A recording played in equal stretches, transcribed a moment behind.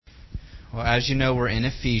Well, as you know, we're in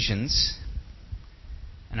Ephesians,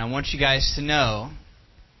 and I want you guys to know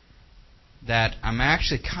that I'm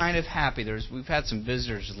actually kind of happy. We've had some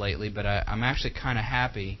visitors lately, but I'm actually kind of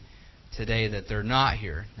happy today that they're not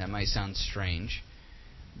here. That might sound strange,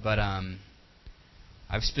 but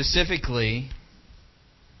I've specifically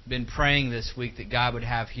been praying this week that God would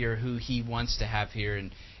have here who He wants to have here,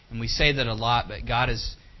 and we say that a lot, but God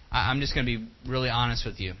is. I'm just going to be really honest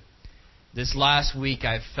with you. This last week,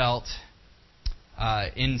 I felt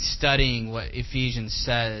in studying what Ephesians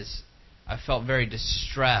says, I felt very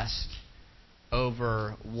distressed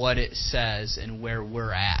over what it says and where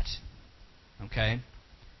we're at. Okay?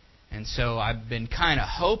 And so I've been kind of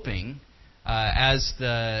hoping as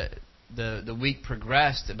the week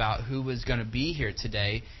progressed about who was going to be here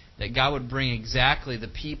today, that God would bring exactly the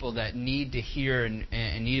people that need to hear and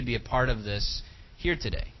need to be a part of this here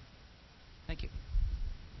today. Thank you.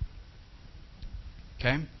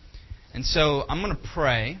 Okay? And so I'm going to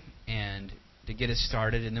pray and to get us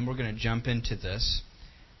started, and then we're going to jump into this.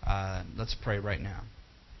 Let's pray right now.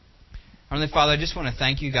 Heavenly Father, I just want to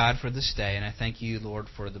thank you, God, for this day, and I thank you, Lord,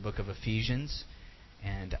 for the book of Ephesians.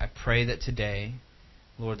 And I pray that today,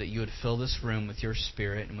 Lord, that you would fill this room with your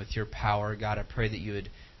Spirit and with your power. God, I pray that you would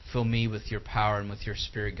fill me with your power and with your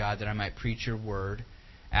Spirit, God, that I might preach your word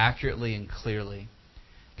accurately and clearly.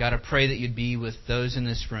 God, I pray that you'd be with those in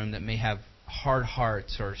this room that may have hard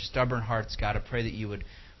hearts or stubborn hearts. God, I pray that you would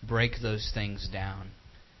break those things down.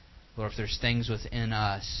 Lord, if there's things within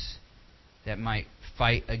us that might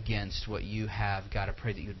fight against what you have, God, I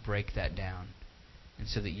pray that you would break that down, and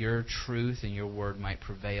so that your truth and your word might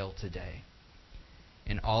prevail today.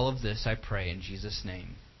 In all of this I pray in Jesus'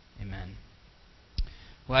 name. Amen.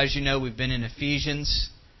 Well, as you know, we've been in Ephesians.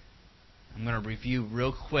 I'm going to review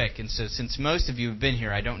real quick, and so since most of you have been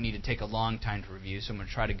here, I don't need to take a long time to review, so I'm going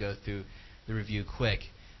to try to go through the review quick.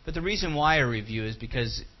 But the reason why I review is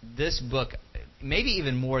because this book, maybe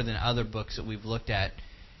even more than other books that we've looked at,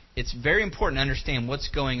 it's very important to understand what's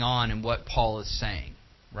going on and what Paul is saying,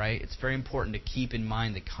 right? It's very important to keep in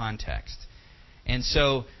mind the context. And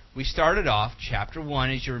so we started off, chapter 1,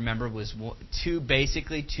 as you remember, was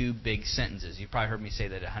basically two big sentences. You've probably heard me say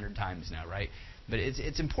that 100 times now, right? But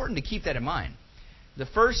it's important to keep that in mind. The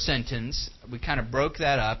first sentence, we kind of broke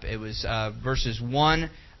that up. It was verses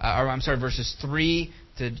 3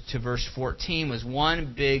 to verse 14 was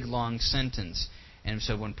one big long sentence. And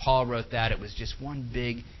so when Paul wrote that, it was just one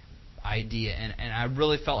big idea. And I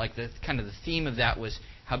really felt like the theme of that was,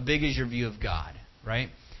 how big is your view of God, right?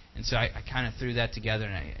 And so I kind of threw that together,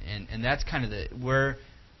 and that's kind of where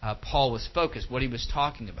Paul was focused, what he was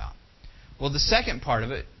talking about. Well, the second part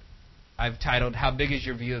of it, I've titled, How Big is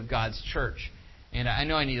Your View of God's Church? And I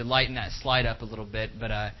know I need to lighten that slide up a little bit,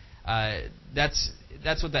 but that's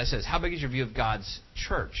what that says. How big is your view of God's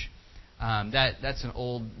church? That's an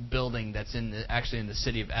old building that's actually in the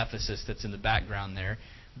city of Ephesus that's in the background there.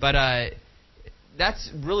 But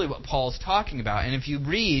that's really what Paul's talking about. And if you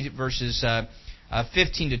read verses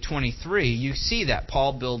 15 to 23, you see that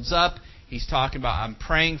Paul builds up. He's talking about, I'm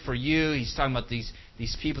praying for you. He's talking about these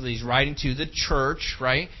people that he's writing to, the church,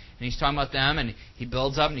 right? And he's talking about them, and he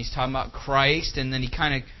builds up, and he's talking about Christ, and then he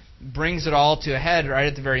kind of brings it all to a head right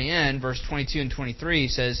at the very end. Verse 22 and 23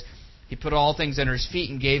 says, he put all things under his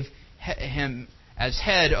feet and gave him as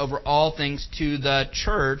head over all things to the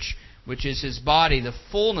church, which is his body, the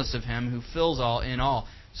fullness of him who fills all in all.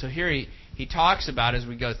 So here he talks about, as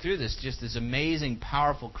we go through this, just this amazing,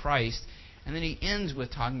 powerful Christ, and then he ends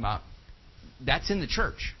with talking about, that's in the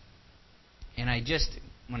church. And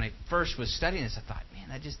when I first was studying this, I thought,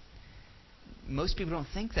 man, most people don't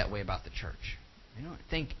think that way about the church. They don't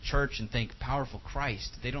think church and think powerful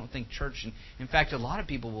Christ. They don't think church. And in fact, a lot of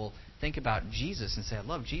people will think about Jesus and say, I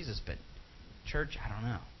love Jesus, but church, I don't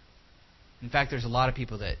know. In fact, there's a lot of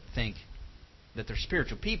people that think that they're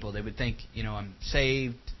spiritual people. They would think, I'm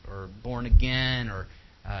saved or born again or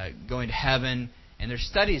going to heaven. And there's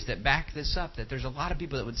studies that back this up, that there's a lot of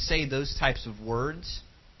people that would say those types of words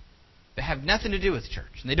that have nothing to do with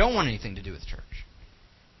church. And they don't want anything to do with church.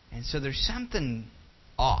 And so there's something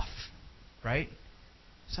off, right?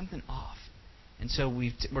 Something off. And so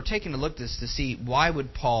we're taking a look at this to see, why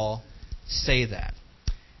would Paul say that?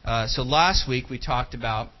 So last week we talked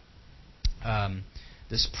about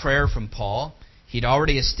this prayer from Paul. He'd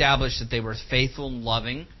already established that they were faithful and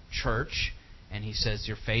loving church. And he says,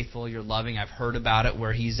 you're faithful, you're loving. I've heard about it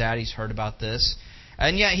where he's at. He's heard about this.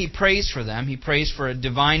 And yet he prays for them. He prays for a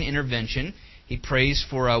divine intervention. He prays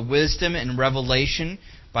for wisdom and revelation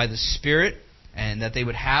by the Spirit, and that they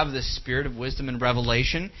would have the spirit of wisdom and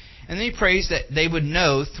revelation. And then he prays that they would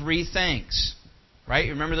know three things. Right?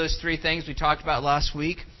 Remember those three things we talked about last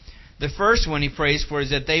week? The first one he prays for is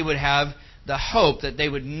that they would have the hope, that they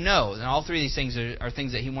would know. And all three of these things are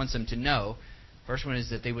things that he wants them to know. First one is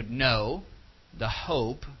that they would know the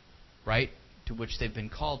hope, right, to which they've been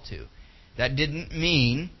called to. That didn't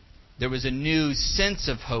mean there was a new sense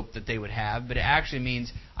of hope that they would have, but it actually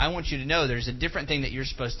means I want you to know there's a different thing that you're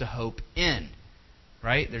supposed to hope in,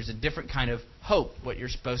 right? There's a different kind of hope, what you're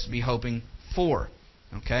supposed to be hoping for,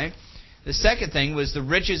 okay? The second thing was the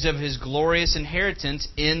riches of his glorious inheritance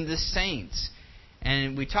in the saints.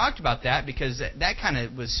 And we talked about that because that kind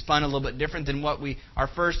of was spun a little bit different than what our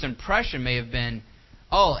first impression may have been.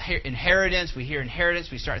 Oh, inheritance, we hear inheritance,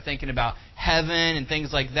 we start thinking about heaven and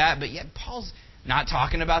things like that, but yet Paul's not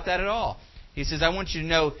talking about that at all. He says, I want you to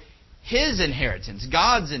know his inheritance,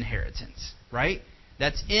 God's inheritance, right?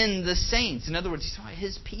 That's in the saints. In other words, he's talking about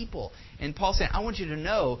his people. And Paul's saying, I want you to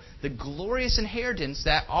know the glorious inheritance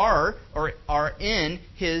that are in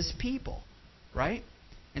his people, right?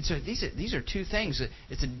 And so these are two things.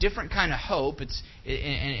 It's a different kind of hope. It's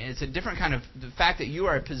a different kind of the fact that you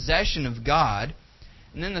are a possession of God.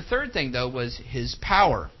 And then the third thing, though, was his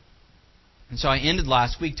power. And so I ended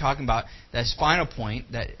last week talking about this final point,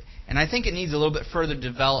 and I think it needs a little bit further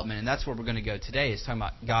development, and that's where we're going to go today, is talking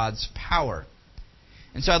about God's power.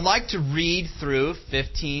 And so I'd like to read through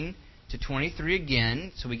 15 to 23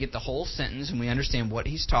 again, so we get the whole sentence and we understand what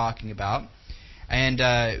he's talking about. And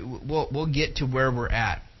we'll get to where we're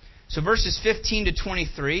at. So verses 15 to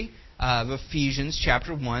 23 of Ephesians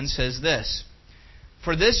chapter 1 says this.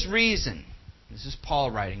 For this reason, this is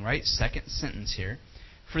Paul writing, right? Second sentence here.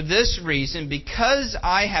 For this reason, because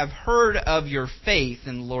I have heard of your faith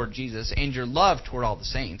in the Lord Jesus and your love toward all the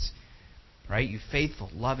saints, right? You faithful,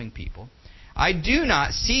 loving people, I do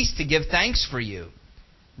not cease to give thanks for you,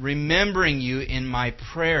 remembering you in my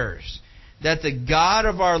prayers, that the God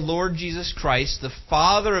of our Lord Jesus Christ, the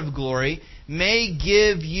Father of glory, may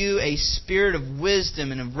give you a spirit of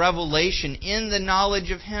wisdom and of revelation in the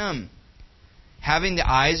knowledge of Him, having the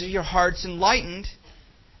eyes of your hearts enlightened,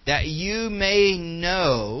 that you may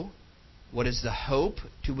know what is the hope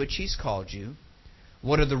to which He's called you,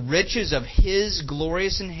 what are the riches of His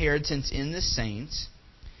glorious inheritance in the saints,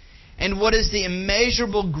 and what is the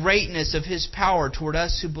immeasurable greatness of His power toward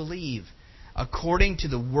us who believe, according to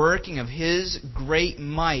the working of His great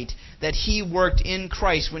might that He worked in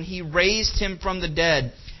Christ when He raised Him from the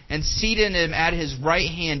dead and seated Him at His right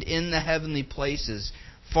hand in the heavenly places,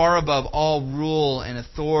 far above all rule and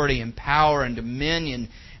authority and power and dominion,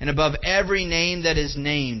 and above every name that is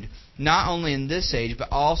named, not only in this age, but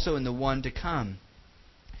also in the one to come.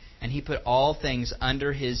 And He put all things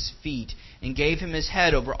under His feet, and gave Him His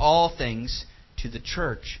head over all things to the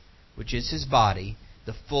church, which is His body,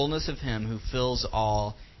 the fullness of Him who fills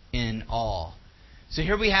all in all. So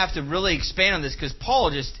here we have to really expand on this, because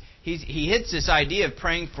Paul he hits this idea of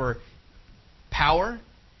praying for power,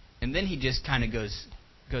 and then he just kind of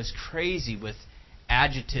goes crazy with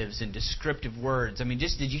adjectives and descriptive words. I mean,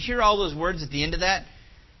 did you hear all those words at the end of that?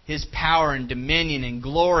 His power and dominion and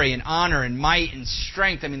glory and honor and might and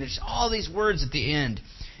strength. I mean, there's all these words at the end.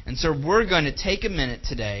 And so we're going to take a minute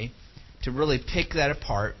today to really pick that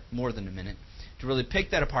apart, more than a minute, to really pick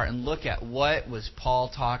that apart and look at what was Paul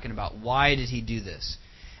talking about. Why did he do this?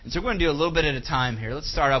 And so we're going to do a little bit at a time here.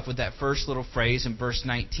 Let's start off with that first little phrase in verse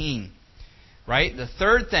 19. Right? The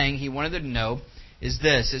third thing he wanted them to know is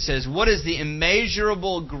this. It says, what is the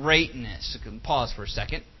immeasurable greatness? Pause for a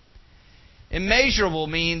second. Immeasurable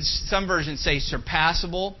means, some versions say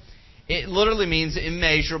surpassable. It literally means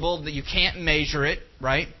immeasurable, that you can't measure it,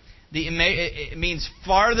 right? It means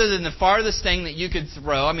farther than the farthest thing that you could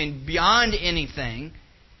throw. I mean, beyond anything.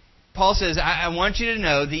 Paul says, I want you to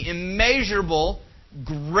know the immeasurable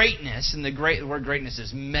greatness, and the word greatness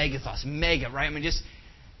is megathos, mega, right? I mean,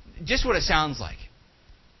 just what it sounds like.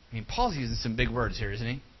 I mean, Paul's using some big words here,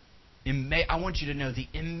 isn't he? I want you to know the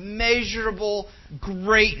immeasurable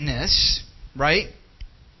greatness, right,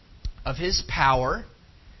 of His power.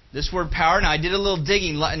 This word power, now I did a little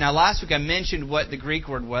digging. Now last week I mentioned what the Greek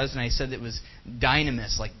word was, and I said it was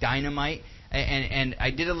dynamis, like dynamite. And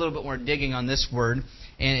I did a little bit more digging on this word.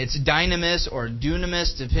 And it's dynamis or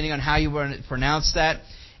dunamis, depending on how you want to pronounce that.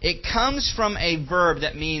 It comes from a verb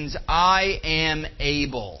that means I am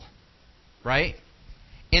able, right?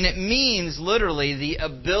 And it means literally the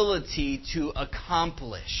ability to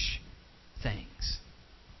accomplish things.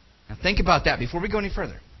 Now think about that before we go any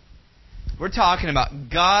further. We're talking about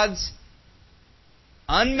God's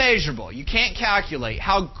unmeasurable. You can't calculate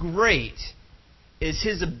how great is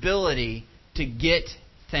His ability to get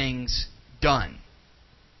things done.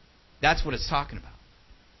 That's what it's talking about.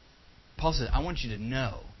 Paul says, I want you to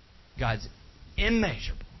know God's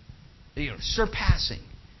immeasurable, surpassing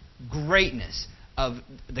greatness of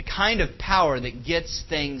the kind of power that gets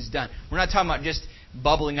things done. We're not talking about just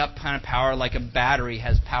bubbling up kind of power like a battery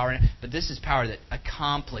has power in it, but this is power that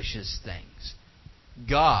accomplishes things.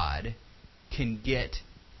 God can get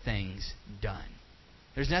things done.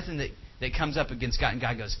 There's nothing that comes up against God and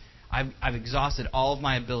God goes, I've exhausted all of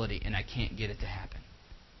my ability and I can't get it to happen.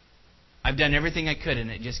 I've done everything I could and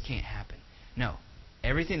it just can't happen. No.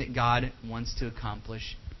 Everything that God wants to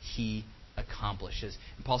accomplish, He accomplishes.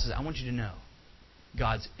 And Paul says, I want you to know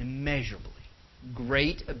God's immeasurably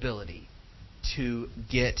great ability to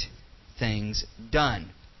get things done.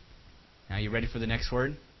 Now, you ready for the next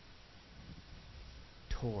word?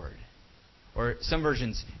 Toward. Or some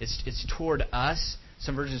versions, it's toward us.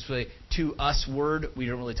 Some versions say to us word. We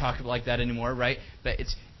don't really talk like that anymore, right? But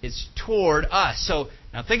it's toward us. So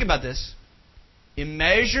now think about this.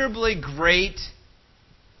 Immeasurably great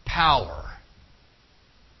power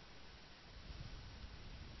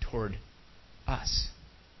toward us.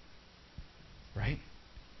 Right?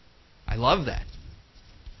 I love that.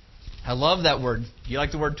 I love that word. Do you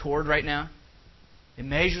like the word toward right now?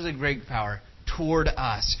 Immeasurably great power toward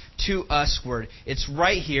us. To us word. It's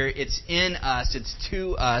right here. It's in us. It's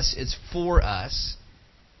to us. It's for us.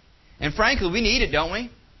 And frankly, we need it, don't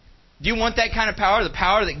we? Do you want that kind of power? The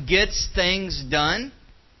power that gets things done?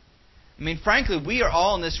 I mean, frankly, we are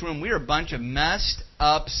all in this room. We are a bunch of messed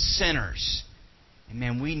up sinners. And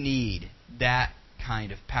man, we need that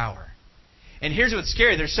kind of power. And here's what's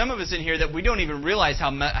scary. There's some of us in here that we don't even realize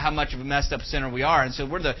how much of a messed up sinner we are. And so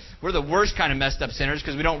we're the worst kind of messed up sinners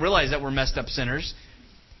because we don't realize that we're messed up sinners.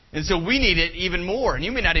 And so we need it even more. And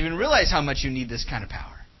you may not even realize how much you need this kind of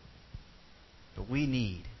power. But we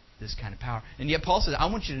need this kind of power. And yet Paul says,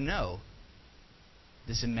 I want you to know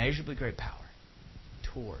this immeasurably great power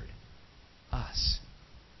toward us.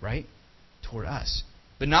 Right? Toward us.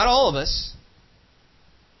 But not all of us.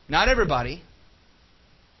 Not everybody.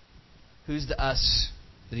 Who's the us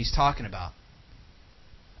that he's talking about?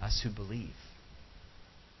 Us who believe.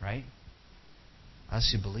 Right?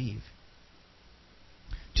 Us who believe.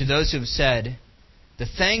 To those who have said, the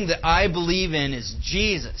thing that I believe in is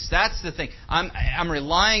Jesus. That's the thing. I'm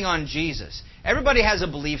relying on Jesus. Everybody has a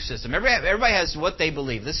belief system. Everybody has what they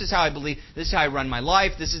believe. This is how I believe. This is how I run my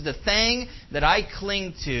life. This is the thing that I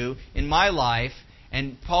cling to in my life.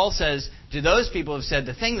 And Paul says, to those people who have said,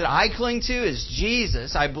 the thing that I cling to is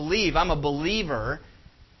Jesus. I believe. I'm a believer.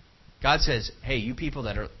 God says, hey, you people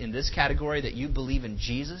that are in this category, that you believe in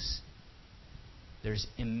Jesus, there's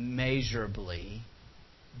immeasurably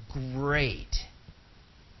great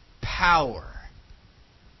power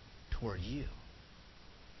toward you.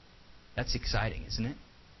 That's exciting, isn't it?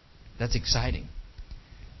 That's exciting.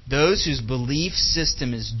 Those whose belief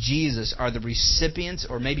system is Jesus are the recipients,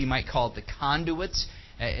 or maybe you might call it the conduits,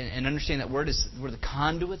 and understand that word is we're the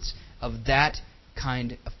conduits of that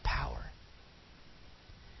kind of power.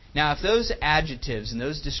 Now, if those adjectives and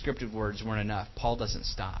those descriptive words weren't enough, Paul doesn't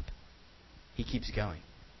stop. He keeps going.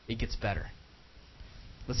 It gets better.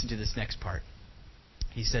 Listen to this next part.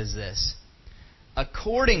 He says this,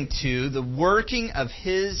 according to the working of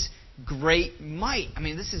His great might. I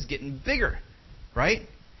mean, this is getting bigger, right?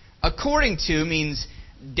 According to means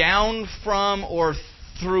down from or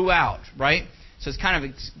throughout, right? So it's kind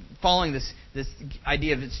of following this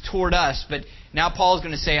idea of it's toward us. But now Paul's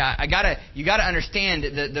going to say, you got to understand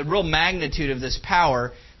the real magnitude of this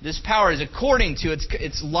power. This power is according to,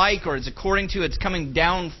 it's like, or it's according to, it's coming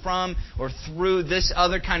down from or through this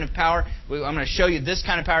other kind of power. I'm going to show you this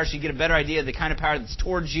kind of power so you get a better idea of the kind of power that's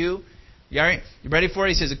towards you. You all right? You ready for it?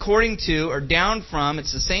 He says, according to or down from,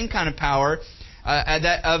 it's the same kind of power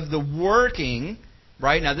that of the working,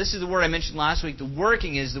 right? Now, this is the word I mentioned last week. The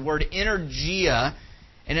working is the word energia,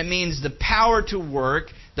 and it means the power to work,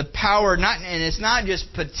 the power, and it's not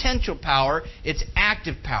just potential power, it's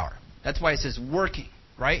active power. That's why it says working,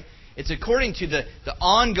 right? It's according to the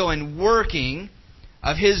ongoing working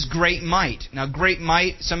of His great might. Now, great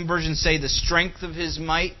might, some versions say the strength of His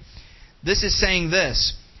might. This is saying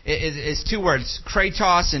this. It's two words,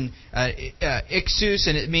 kratos and ixus,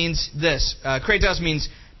 and it means this. Kratos means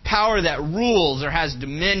power that rules or has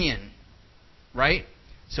dominion, right?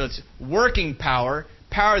 So it's working power,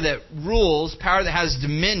 power that rules, power that has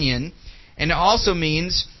dominion, and it also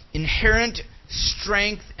means inherent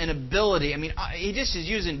strength and ability. I mean, he just is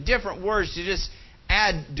using different words to just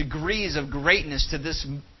add degrees of greatness to this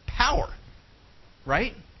power,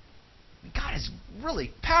 right? God is really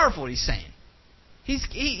powerful, what he's saying.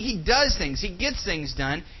 He does things. He gets things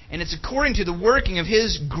done. And it's according to the working of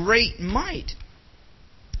His great might.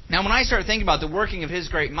 Now, when I start thinking about the working of His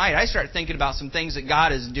great might, I start thinking about some things that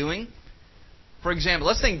God is doing. For example,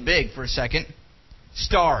 let's think big for a second.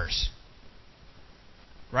 Stars.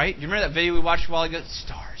 Right? Do you remember that video we watched a while ago?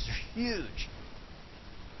 Stars. They're huge.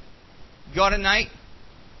 Go out at night.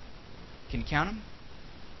 Can you count them?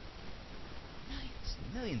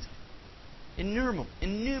 Millions of them.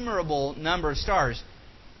 Innumerable number of stars.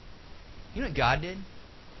 You know what God did?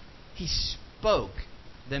 He spoke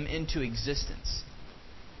them into existence.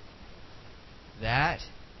 That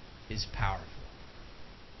is powerful.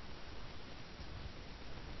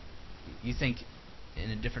 You think in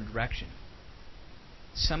a different direction.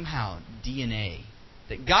 Somehow DNA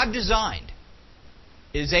that God designed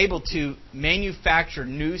is able to manufacture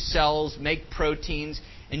new cells, make proteins,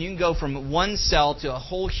 and you can go from one cell to a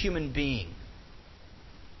whole human being.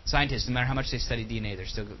 Scientists, no matter how much they study DNA, they're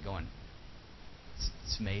still going.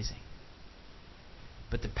 It's amazing.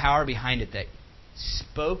 But the power behind it that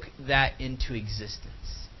spoke that into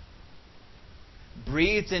existence,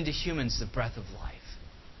 breathed into humans the breath of life.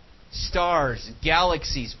 Stars,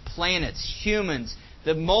 galaxies, planets, humans,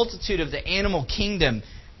 the multitude of the animal kingdom.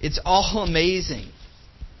 It's all amazing.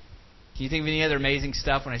 Can you think of any other amazing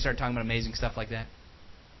stuff when I start talking about amazing stuff like that?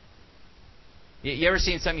 You ever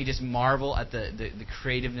seen something you just marvel at the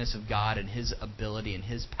creativeness of God and His ability and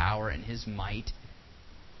His power and His might?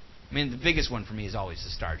 I mean, the biggest one for me is always the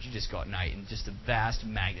stars. You just go at night and just the vast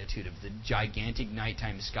magnitude of the gigantic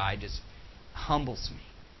nighttime sky just humbles me.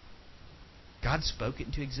 God spoke it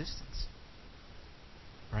into existence.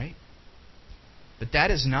 Right? But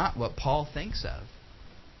that is not what Paul thinks of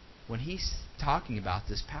when he's talking about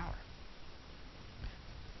this power.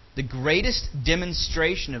 The greatest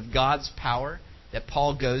demonstration of God's power that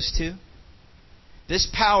Paul goes to, this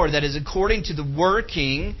power that is according to the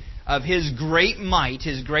working of His great might,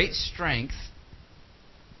 His great strength,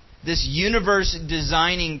 this universe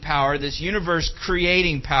designing power, this universe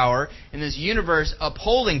creating power, and this universe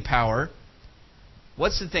upholding power,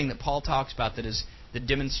 what's the thing that Paul talks about that is the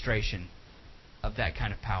demonstration of that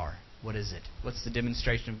kind of power? What is it? What's the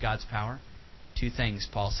demonstration of God's power? Two things,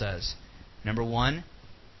 Paul says. Number one,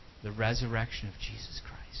 the resurrection of Jesus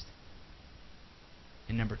Christ.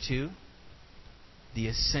 And number two, the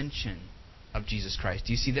ascension of Jesus Christ.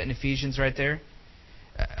 Do you see that in Ephesians right there?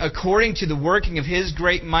 According to the working of His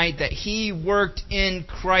great might that He worked in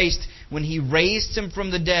Christ when He raised Him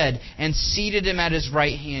from the dead and seated Him at His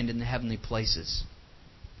right hand in the heavenly places.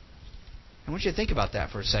 I want you to think about that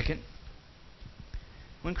for a second.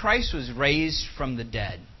 When Christ was raised from the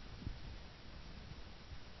dead,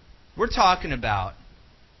 we're talking about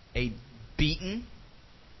a beaten,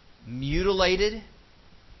 mutilated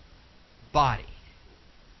body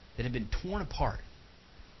that had been torn apart.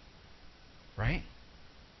 Right?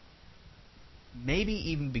 Maybe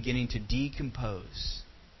even beginning to decompose.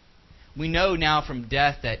 We know now from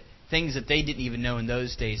death that things that they didn't even know in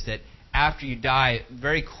those days, that after you die,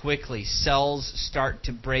 very quickly cells start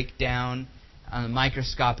to break down on a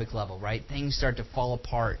microscopic level, right? Things start to fall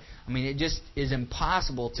apart. I mean, it just is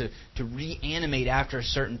impossible to reanimate after a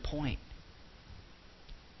certain point.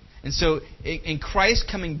 And so, in Christ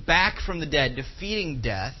coming back from the dead, defeating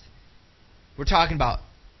death, we're talking about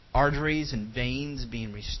arteries and veins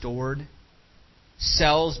being restored,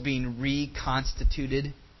 cells being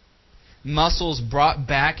reconstituted, muscles brought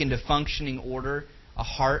back into functioning order, a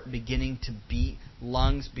heart beginning to beat,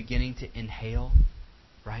 lungs beginning to inhale,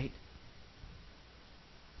 right?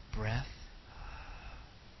 Breath,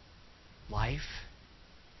 life,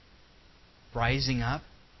 rising up.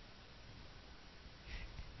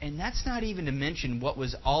 And that's not even to mention what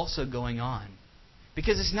was also going on.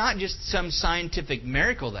 Because it's not just some scientific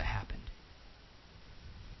miracle that happened.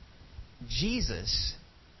 Jesus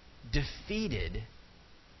defeated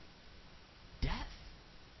death.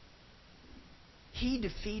 He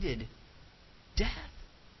defeated death.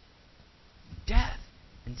 Death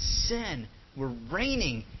and sin were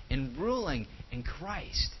reigning and ruling, and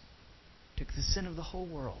Christ took the sin of the whole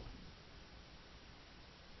world,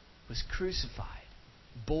 was crucified,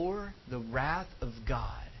 bore the wrath of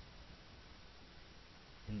God,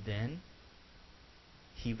 and then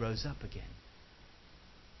He rose up again.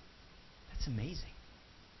 That's amazing.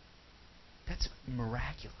 That's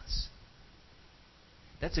miraculous.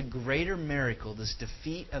 That's a greater miracle. This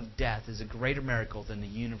defeat of death is a greater miracle than the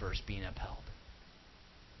universe being upheld.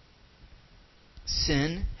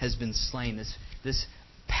 Sin has been slain. This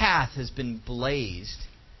path has been blazed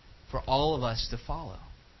for all of us to follow.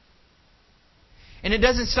 And it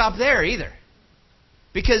doesn't stop there either.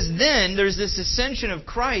 Because then there's this ascension of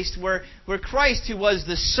Christ where Christ, who was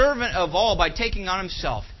the servant of all by taking on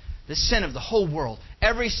Himself the sin of the whole world,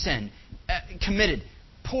 every sin committed,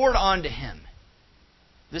 poured onto Him,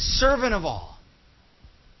 the servant of all,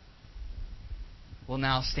 will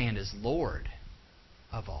now stand as Lord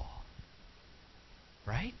of all.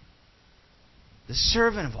 Right? The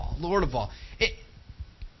servant of all, Lord of all.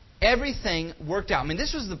 Everything worked out. I mean,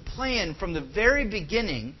 this was the plan from the very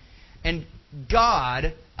beginning, and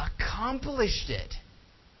God accomplished it.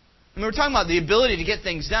 I mean, we're talking about the ability to get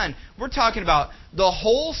things done. We're talking about the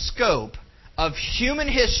whole scope of human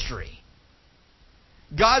history.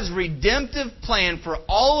 God's redemptive plan for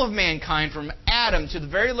all of mankind, from Adam to the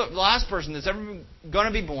very last person that's ever going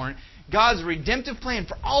to be born. God's redemptive plan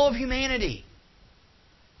for all of humanity.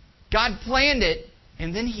 God planned it,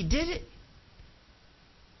 and then He did it.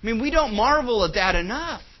 I mean, we don't marvel at that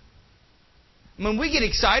enough. I mean, we get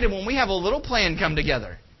excited when we have a little plan come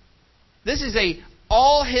together. This is a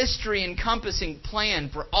all history encompassing plan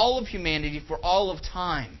for all of humanity, for all of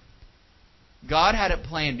time. God had it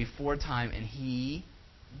planned before time, and He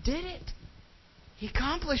did it. He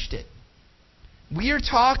accomplished it. We are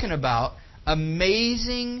talking about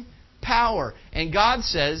amazing power. And God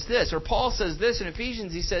says this, or Paul says this in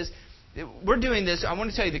Ephesians. He says, we're doing this. I want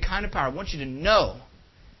to tell you the kind of power. I want you to know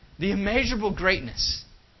the immeasurable greatness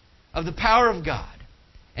of the power of God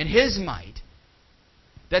and His might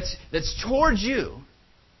that's towards you,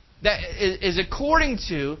 that is according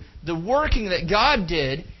to the working that God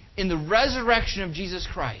did in the resurrection of Jesus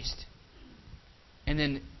Christ, and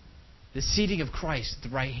then the seating of Christ at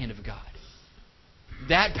the right hand of God.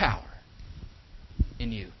 That power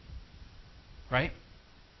in you. Right?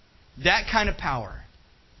 That kind of power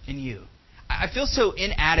in you. I feel so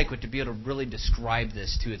inadequate to be able to really describe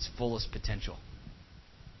this to its fullest potential.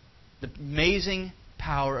 The amazing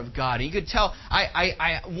power of God. You could tell,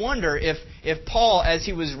 I wonder if Paul, as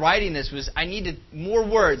he was writing this, I needed more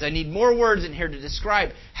words. I need more words in here to describe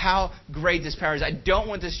how great this power is. I don't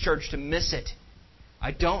want this church to miss it.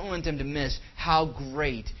 I don't want them to miss how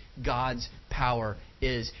great God's power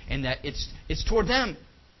is, and that it's toward them.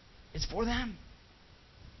 It's for them.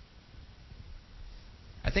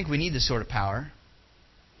 I think we need this sort of power.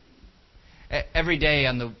 Every day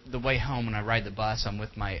on the way home when I ride the bus, I'm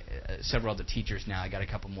with my several other teachers now. I got a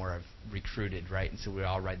couple more I've recruited, right? And so we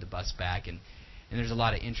all ride the bus back, and there's a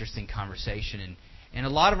lot of interesting conversation. And a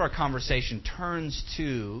lot of our conversation turns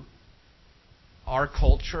to our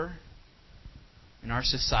culture and our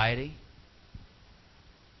society.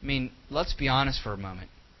 I mean, let's be honest for a moment.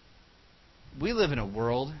 We live in a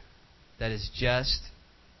world that is just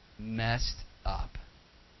messed up.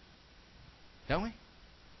 Don't we?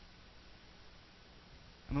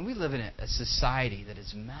 I mean, we live in a society that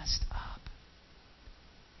is messed up.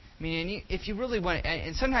 I mean, if you really want,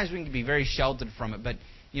 and sometimes we can be very sheltered from it, but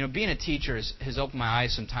being a teacher has opened my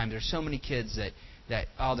eyes sometimes. There's so many kids that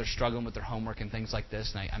they're struggling with their homework and things like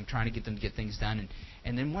this, and I'm trying to get them to get things done.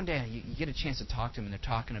 And then one day you get a chance to talk to them, and they're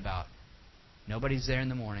talking about nobody's there in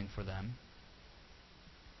the morning for them.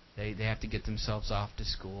 They have to get themselves off to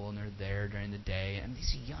school, and they're there during the day. And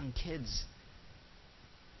these are young kids.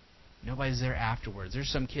 Nobody's there afterwards. There's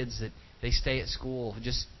some kids that they stay at school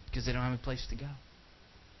just because they don't have a place to go.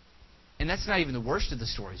 And that's not even the worst of the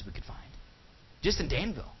stories we could find. Just in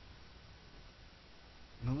Danville.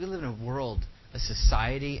 I mean, we live in a world, a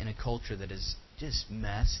society, and a culture that is just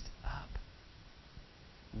messed up.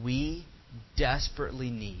 We desperately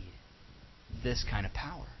need this kind of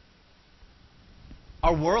power.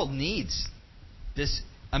 Our world needs this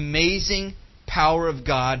amazing power of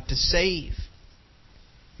God to save.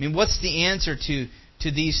 I mean, what's the answer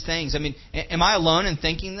to these things? I mean, am I alone in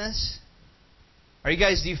thinking this? Do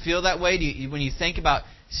you feel that way? When you think about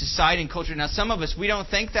society and culture? Now, some of us, we don't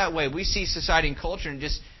think that way. We see society and culture and it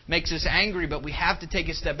just makes us angry, but we have to take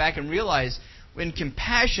a step back and realize in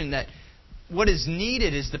compassion that what is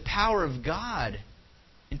needed is the power of God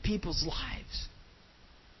in people's lives.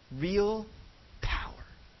 Real power.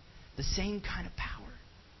 The same kind of power.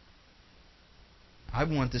 I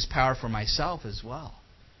want this power for myself as well.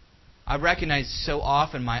 I recognize so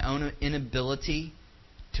often my own inability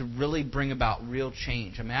to really bring about real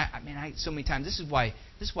change. So many times, this is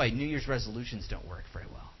why New Year's resolutions don't work very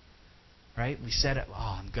well. Right? We set up,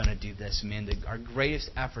 I'm going to do this. Man, our greatest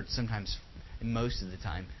efforts sometimes, and most of the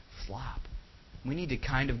time, flop. We need the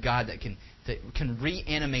kind of God that can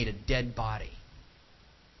reanimate a dead body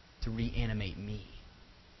to reanimate me.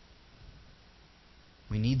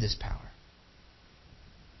 We need this power.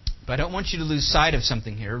 But I don't want you to lose sight of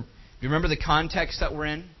something here. Do you remember the context that we're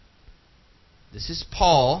in? This is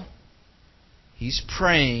Paul. He's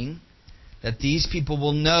praying that these people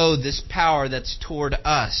will know this power that's toward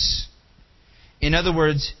us. In other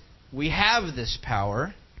words, we have this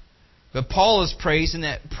power, but Paul is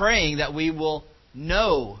praying that we will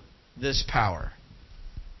know this power.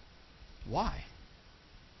 Why?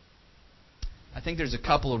 I think there's a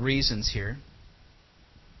couple of reasons here.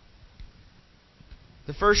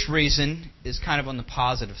 The first reason is kind of on the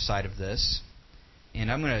positive side of this.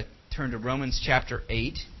 And I'm going to turn to Romans chapter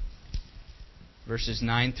 8, verses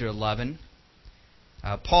 9 through 11.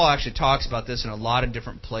 Paul actually talks about this in a lot of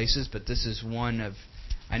different places, but this is one of,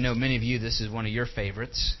 I know many of you, this is one of your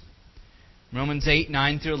favorites. Romans 8,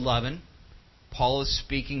 9 through 11. Paul is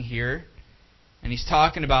speaking here, and he's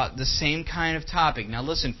talking about the same kind of topic. Now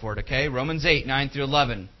listen for it, okay? Romans 8, 9 through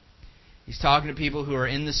 11. He's talking to people who are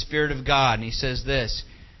in the Spirit of God, and he says this: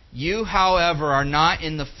 "You, however, are not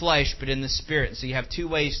in the flesh, but in the Spirit." So you have two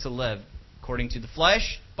ways to live: according to the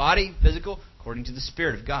flesh, body, physical, according to the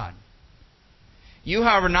Spirit of God. "You,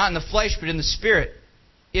 however, not in the flesh, but in the Spirit,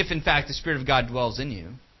 if in fact the Spirit of God dwells in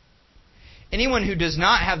you. Anyone who does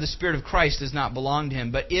not have the Spirit of Christ does not belong to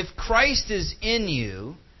him. But if Christ is in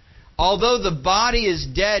you, although the body is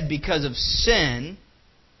dead because of sin,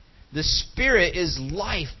 the Spirit is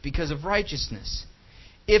life because of righteousness.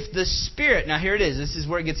 If the Spirit," now here it is, this is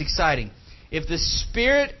where it gets exciting. "If the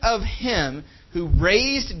Spirit of Him who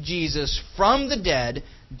raised Jesus from the dead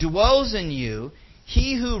dwells in you,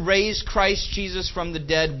 He who raised Christ Jesus from the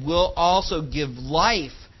dead will also give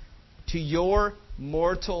life to your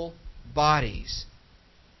mortal bodies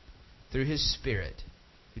through His Spirit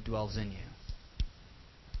who dwells in you."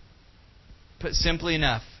 Put simply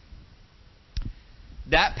enough,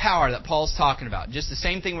 that power that Paul's talking about, just the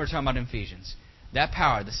same thing we were talking about in Ephesians, that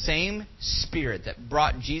power, the same Spirit that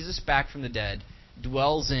brought Jesus back from the dead,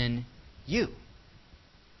 dwells in you.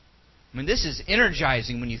 I mean, this is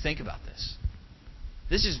energizing when you think about this.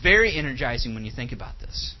 This is very energizing when you think about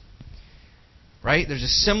this. Right? There's a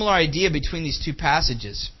similar idea between these two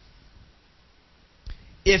passages.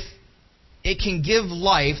 If it can give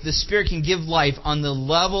life, the Spirit can give life on the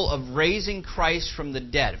level of raising Christ from the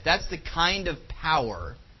dead, if that's the kind of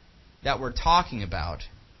power that we're talking about,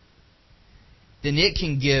 then it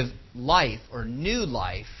can give life or new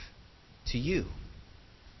life to you.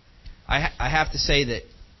 I have to say that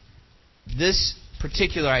this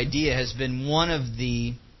particular idea has been one of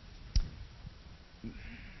the,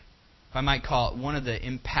 if I might call it, one of the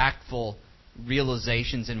impactful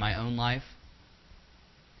realizations in my own life.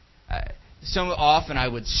 So often I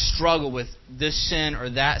would struggle with this sin or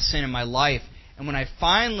that sin in my life, and when I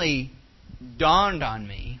finally dawned on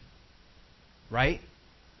me, right?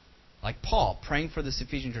 Like Paul, praying for this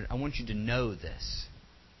Ephesian church, I want you to know this.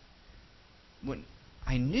 When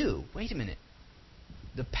I knew, wait a minute,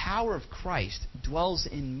 the power of Christ dwells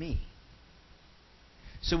in me.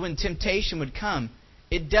 So when temptation would come,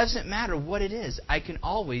 it doesn't matter what it is. I can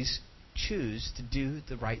always choose to do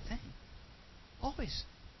the right thing. Always.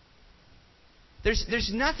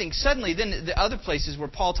 There's nothing. Suddenly, then the other places where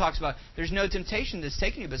Paul talks about there's no temptation that's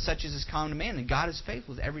taken you, but such as is common to man, and God is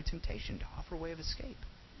faithful with every temptation to offer a way of escape,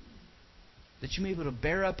 that you may be able to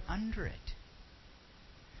bear up under it.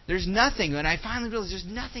 There's nothing, and I finally realized there's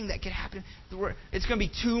nothing that can happen. It's going to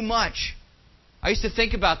be too much. I used to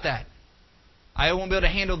think about that. I won't be able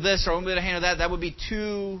to handle this, or I won't be able to handle that. That would be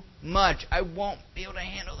too much. I won't be able to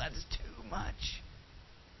handle that. It's too much.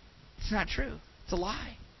 It's not true. It's a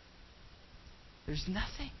lie. There's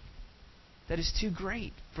nothing that is too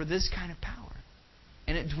great for this kind of power.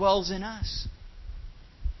 And it dwells in us.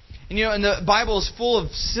 And and the Bible is full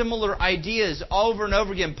of similar ideas over and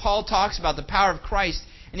over again. Paul talks about the power of Christ,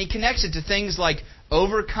 and he connects it to things like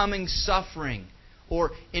overcoming suffering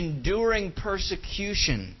or enduring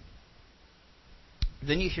persecution.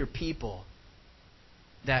 Then you hear people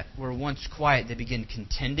that were once quiet, they begin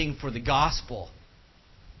contending for the gospel,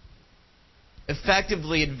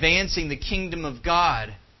 effectively advancing the kingdom of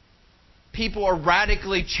God. People are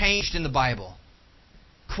radically changed in the Bible.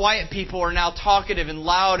 Quiet people are now talkative and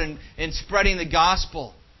loud and spreading the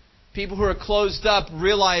gospel. People who are closed up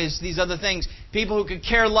realize these other things. People who could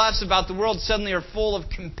care less about the world suddenly are full of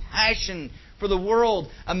compassion for the world.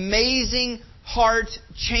 Amazing heart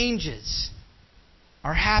changes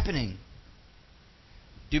are happening.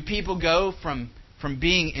 Do people go from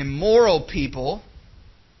being immoral people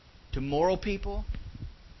to moral people?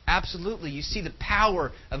 Absolutely. You see the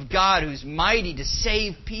power of God who's mighty to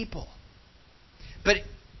save people. But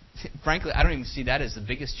frankly, I don't even see that as the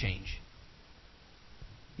biggest change.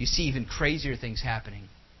 You see even crazier things happening.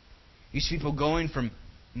 You see people going from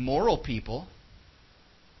moral people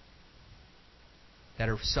that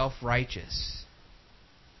are self-righteous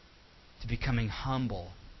to becoming humble,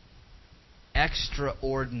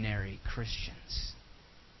 extraordinary Christians.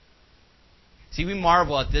 See, we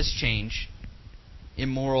marvel at this change.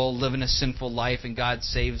 Immoral, living a sinful life, and God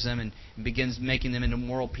saves them and begins making them into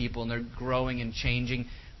moral people, and they're growing and changing.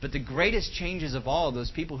 But the greatest changes of all, those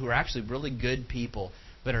people who are actually really good people,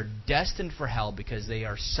 but are destined for hell because they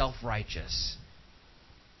are self-righteous,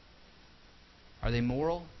 Are they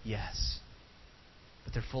moral? Yes.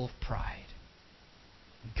 But they're full of pride.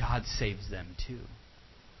 God saves them too.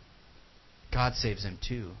 God saves them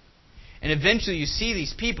too. And eventually you see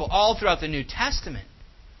these people all throughout the New Testament.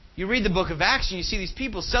 You read the book of Acts and you see these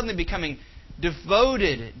people suddenly becoming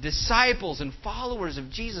devoted disciples and followers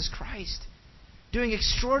of Jesus Christ, doing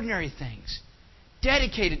extraordinary things,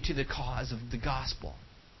 dedicated to the cause of the gospel.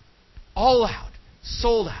 All out,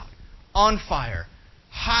 sold out, on fire,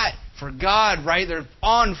 hot for God, right? They're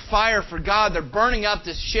on fire for God. They're burning up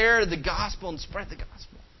to share the gospel and spread the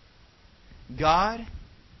gospel. God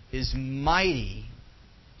is mighty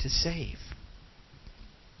to save.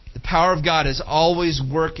 The power of God is always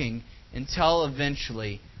working until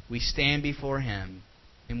eventually we stand before Him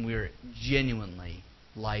and we're genuinely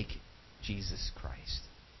like Jesus Christ.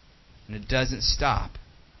 And it doesn't stop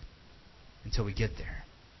until we get there.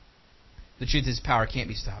 The truth is, power can't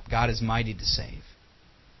be stopped. God is mighty to save.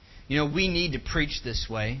 You know, we need to preach this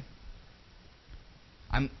way.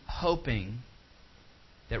 I'm hoping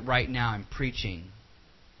that right now I'm preaching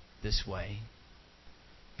this way.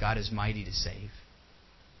 God is mighty to save.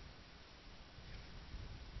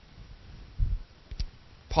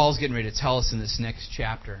 Paul's getting ready to tell us in this next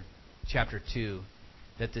chapter, chapter 2,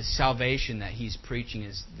 that the salvation that he's preaching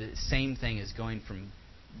is the same thing as going from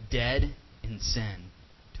dead in sin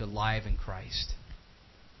to alive in Christ.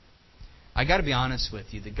 I got to be honest with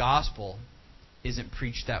you, the gospel isn't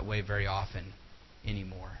preached that way very often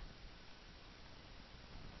anymore.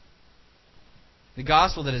 The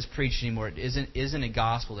gospel that is preached anymore isn't a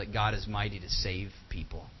gospel that God is mighty to save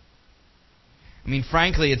people. I mean,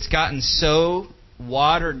 frankly, it's gotten so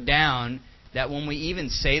watered down that when we even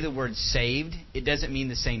say the word saved, it doesn't mean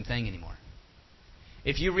the same thing anymore.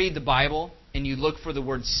 If you read the Bible and you look for the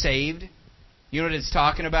word saved, you know what it's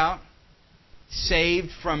talking about? Saved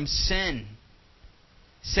from sin.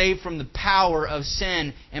 Saved from the power of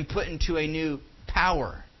sin and put into a new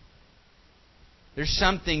power. There's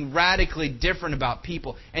something radically different about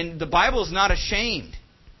people. And the Bible is not ashamed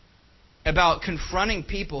about confronting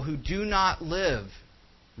people who do not live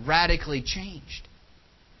radically changed.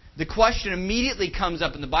 The question immediately comes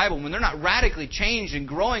up in the Bible when they're not radically changed and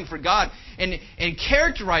growing for God and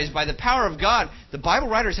characterized by the power of God. The Bible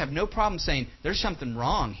writers have no problem saying, there's something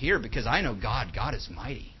wrong here because I know God. God is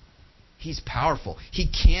mighty. He's powerful. He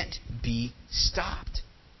can't be stopped.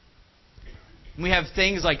 We have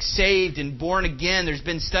things like saved and born again. There's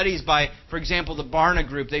been studies by, for example, the Barna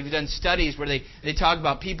Group. They've done studies where they talk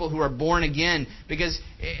about people who are born again because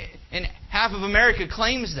and half of America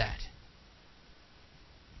claims that.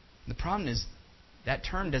 The problem is that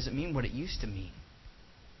term doesn't mean what it used to mean.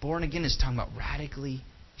 Born again is talking about radically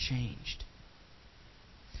changed.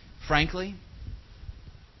 Frankly,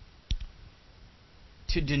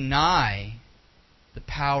 to deny the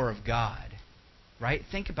power of God, right?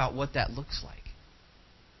 Think about what that looks like.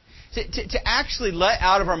 To actually let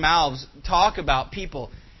out of our mouths talk about people.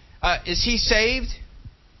 Is he saved?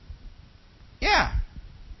 Yeah.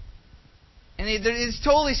 And he's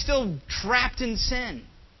totally still trapped in sin.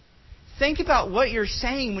 Think about what you're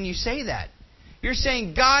saying when you say that. You're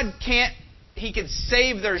saying God can't, He could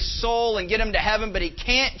save their soul and get them to heaven, but He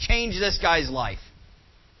can't change this guy's life.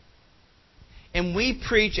 And we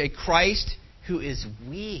preach a Christ who is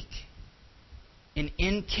weak and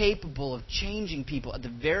incapable of changing people at the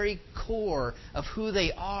very core of who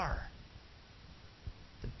they are.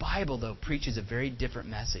 The Bible, though, preaches a very different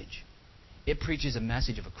message. It preaches a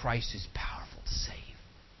message of a Christ who's powerful to save.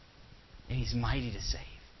 And He's mighty to save.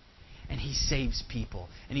 And He saves people.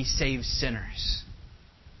 And He saves sinners.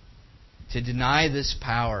 To deny this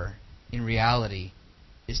power, in reality,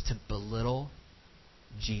 is to belittle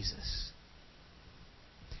Jesus.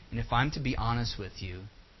 And if I'm to be honest with you,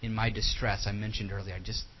 in my distress, I mentioned earlier, I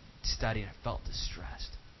just studied and I felt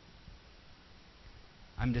distressed.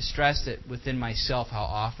 I'm distressed at within myself how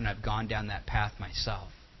often I've gone down that path myself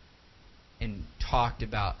and talked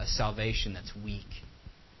about a salvation that's weak.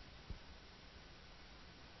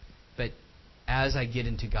 But as I get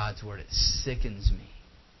into God's Word, it sickens me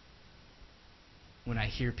when I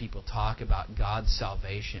hear people talk about God's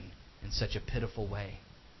salvation in such a pitiful way.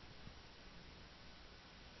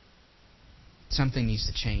 Something needs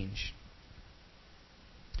to change.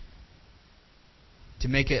 To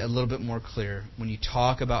make it a little bit more clear, when you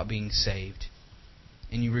talk about being saved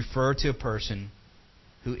and you refer to a person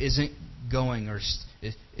who isn't going or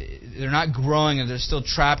they're not growing or they're still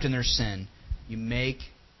trapped in their sin, you make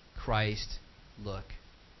Christ look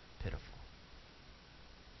pitiful.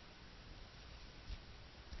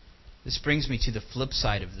 This brings me to the flip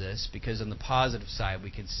side of this, because on the positive side we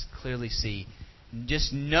can clearly see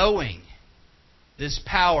just knowing This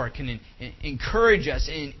power can encourage us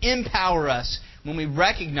and empower us when we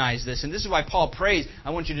recognize this. And this is why Paul prays,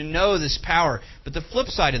 I want you to know this power. But the flip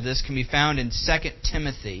side of this can be found in 2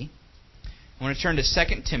 Timothy. I want to turn to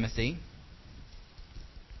 2 Timothy.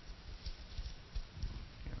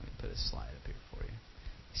 Here, let me put a slide up here for you.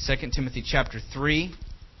 2 Timothy chapter 3.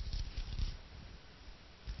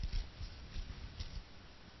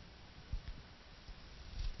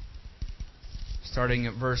 Starting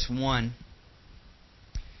at verse 1.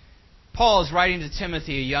 Paul is writing to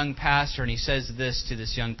Timothy, a young pastor, and he says this to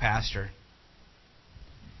this young pastor.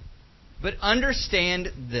 But understand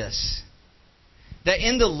this, that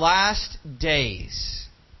in the last days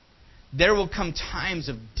there will come times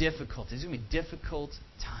of difficulty. There's going to be difficult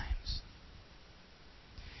times.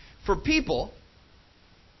 For people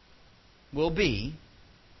will be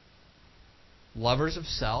lovers of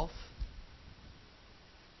self,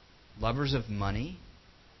 lovers of money.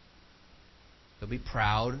 They'll be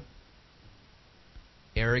proud,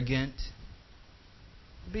 arrogant,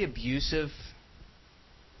 they'll be abusive,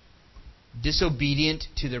 disobedient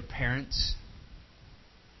to their parents,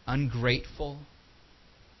 ungrateful,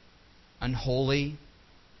 unholy,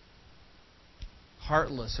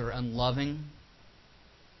 heartless or unloving,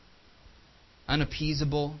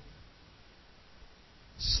 unappeasable,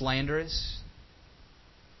 slanderous,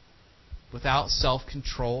 without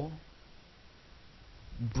self-control,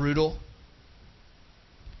 brutal,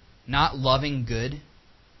 not loving good,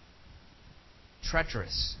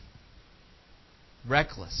 treacherous,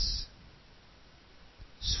 reckless,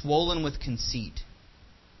 swollen with conceit,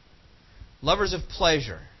 lovers of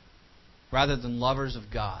pleasure rather than lovers of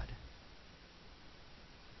God,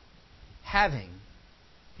 having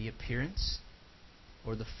the appearance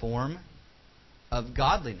or the form of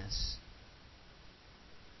godliness,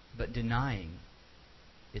 but denying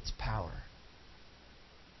its power.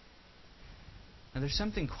 Now, there's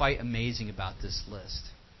something quite amazing about this list.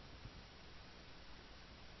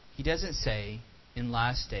 He doesn't say, in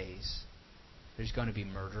last days, there's going to be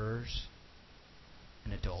murderers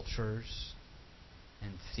and adulterers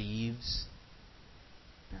and thieves.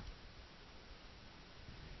 No. In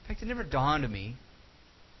fact, it never dawned on me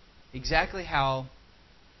exactly how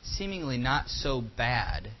seemingly not so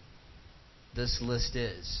bad this list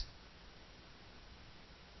is,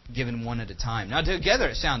 given one at a time. Now, together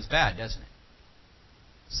it sounds bad, doesn't it?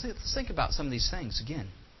 Let's think about some of these things again.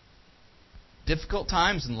 Difficult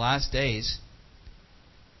times in the last days.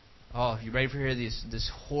 Oh, you ready for hear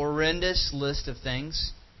this horrendous list of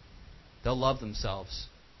things? They'll love themselves.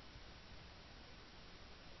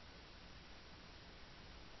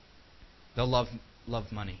 They'll love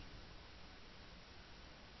money.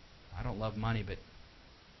 I don't love money, but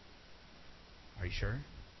are you sure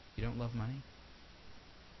you don't love money?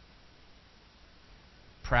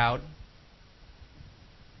 Proud,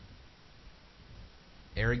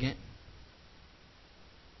 arrogant,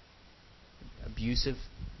 abusive,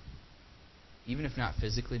 even if not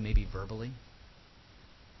physically, maybe verbally,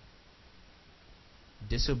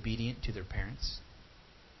 disobedient to their parents,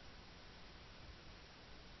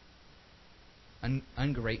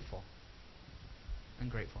 ungrateful,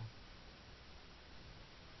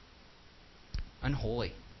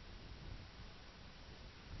 unholy,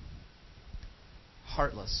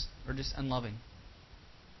 heartless, or just unloving.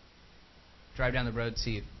 Drive down the road,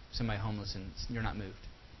 see somebody homeless, and you're not moved.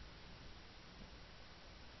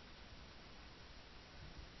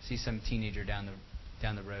 See some teenager down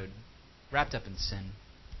the road, wrapped up in sin,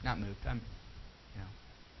 not moved.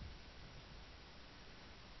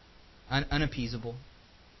 Unappeasable.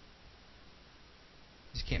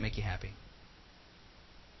 Just can't make you happy.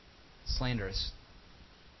 Slanderous.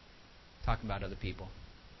 Talking about other people.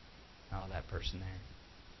 Oh, that person there.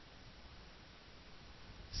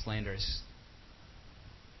 Slanderous.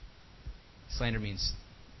 Slander means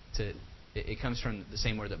it comes from the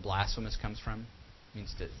same word that blasphemous comes from. It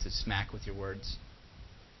means to smack with your words.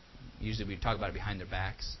 Usually we talk about it behind their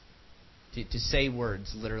backs. To say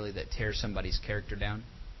words literally that tear somebody's character down.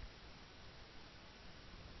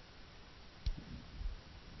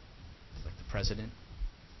 Like the president.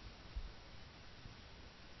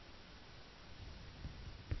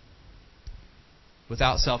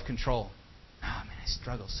 Without self-control. Oh man, I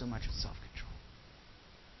struggle so much with self-control.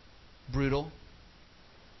 Brutal.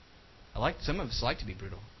 Some of us like to be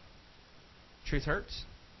brutal. Truth hurts.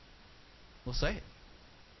 We'll say it.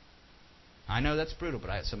 I know that's brutal,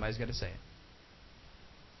 but somebody's got to say it.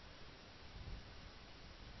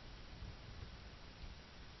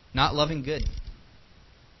 Not loving good.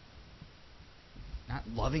 Not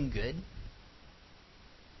loving good?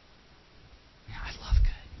 Yeah, I love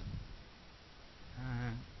good.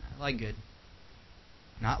 I like good.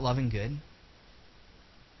 not loving good,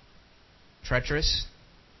 treacherous,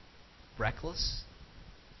 reckless.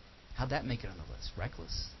 How'd that make it on the list?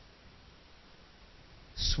 Reckless.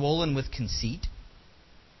 Swollen with conceit.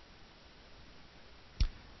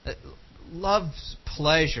 Loves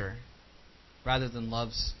pleasure rather than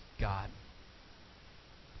loves God.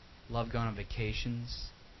 Love going on vacations.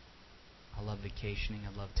 I love vacationing.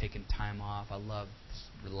 I love taking time off. I love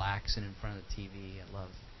relaxing in front of the TV. I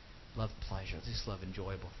love pleasure. I just love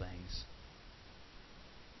enjoyable things.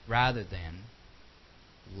 Rather than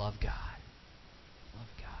love God. Love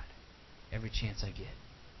God. Every chance I get.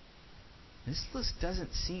 This list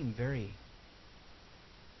doesn't seem very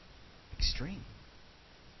extreme.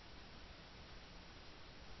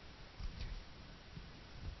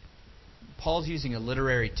 Paul's using a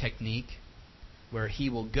literary technique where he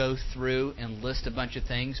will go through and list a bunch of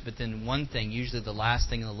things, but then one thing, usually the last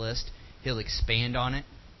thing on the list, he'll expand on it.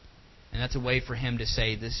 And that's a way for him to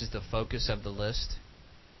say, this is the focus of the list.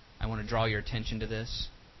 I want to draw your attention to this.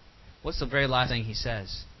 What's the very last thing he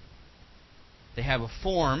says? They have a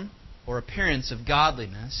form or appearance of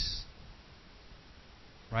godliness,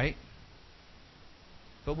 right?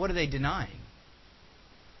 But what are they denying?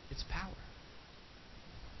 It's power.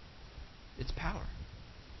 It's power.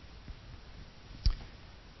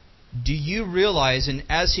 Do you realize, and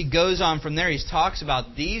as he goes on from there, he talks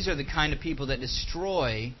about these are the kind of people that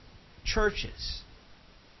destroy churches.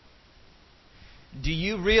 Do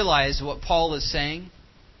you realize what Paul is saying?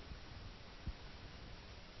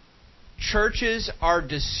 Churches are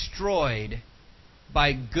destroyed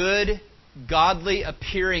by good, godly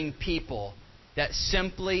appearing people that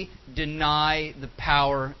simply deny the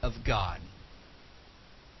power of God.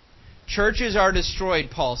 Churches are destroyed,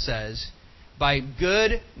 Paul says, by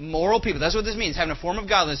good, moral people. That's what this means. Having a form of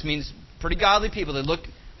godliness means pretty godly people.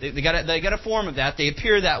 They got a form of that. They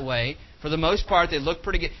appear that way. For the most part, they look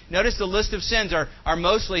pretty good. Notice the list of sins are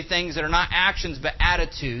mostly things that are not actions but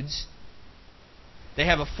attitudes. They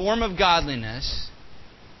have a form of godliness,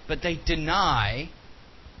 but they deny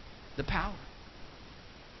the power.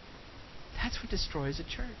 That's what destroys a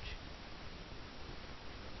church.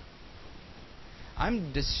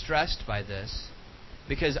 I'm distressed by this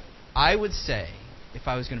because I would say, if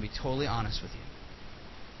I was going to be totally honest with you,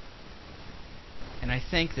 and I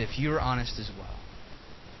think that if you're honest as well,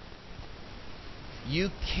 you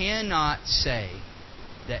cannot say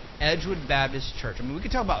that Edgewood Baptist Church, I mean, we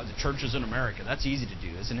could talk about the churches in America. That's easy to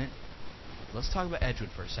do, isn't it? Let's talk about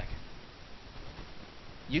Edgewood for a second.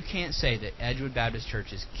 You can't say that Edgewood Baptist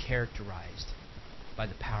Church is characterized by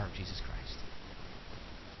the power of Jesus Christ.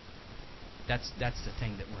 That's the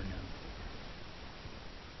thing that we're known.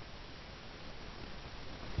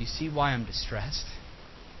 You see why I'm distressed?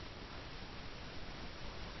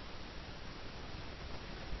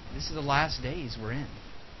 This is the last days we're in.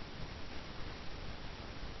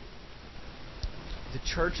 The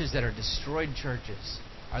churches that are destroyed churches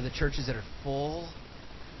are the churches that are full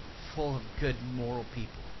of good moral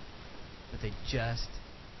people, but they just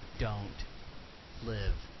don't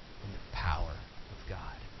live in the power of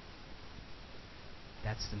God.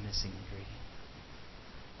 That's the missing ingredient.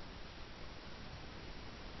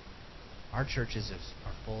 Our churches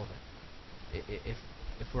are full of it.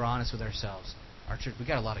 If we're honest with ourselves, our church, we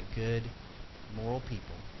got a lot of good, moral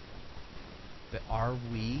people. But are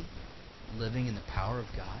we living in the power of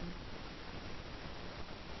God?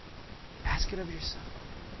 Ask it of yourself.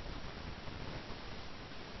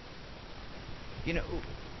 You know,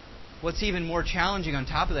 what's even more challenging on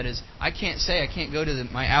top of that is I can't go to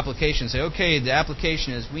my application and say, okay, the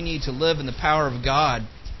application is we need to live in the power of God.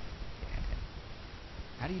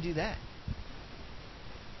 How do you do that?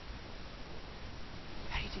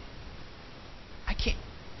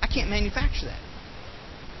 I can't manufacture that.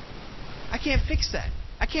 I can't fix that.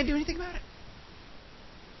 I can't do anything about it.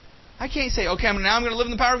 I can't say, okay, now I'm going to live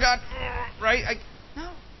in the power of God. Right?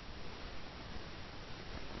 No.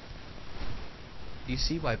 Do you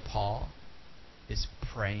see why Paul is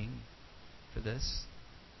praying for this?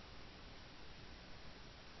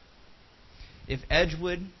 If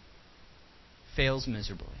Edgewood fails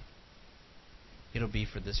miserably, it'll be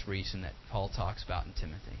for this reason that Paul talks about in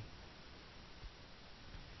Timothy.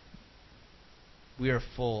 We are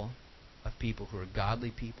full of people who are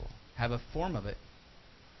godly people, have a form of it,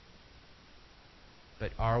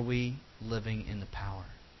 but are we living in the power?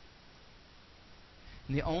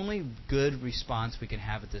 And the only good response we can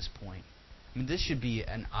have at this point, I mean, this should be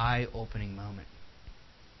an eye-opening moment.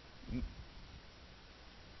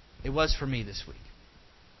 It was for me this week.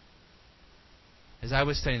 As I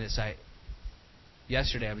was studying this,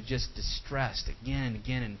 yesterday I was just distressed again and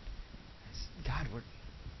again, and I said, God,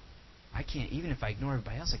 I can't, even if I ignore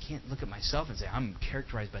everybody else, I can't look at myself and say, I'm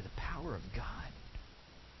characterized by the power of God.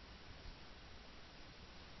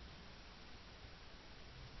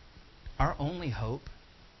 Our only hope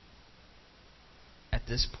at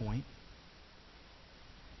this point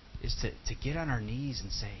is to get on our knees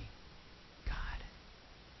and say, God,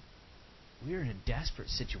 we're in a desperate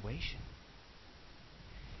situation.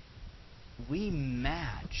 We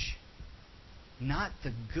match not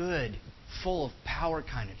the good, full of power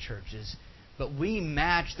kind of churches, but we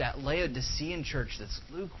match that Laodicean church that's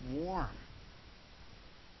lukewarm.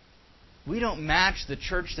 We don't match the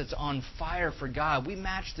church that's on fire for God. We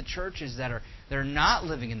match the churches that are not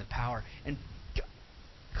living in the power. And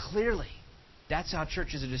clearly, that's how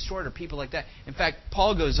churches are destroyed, are people like that. In fact,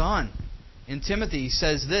 Paul goes on. In Timothy, he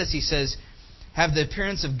says this. He says, have the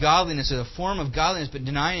appearance of godliness or the form of godliness, but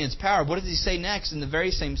denying its power. What does he say next? In the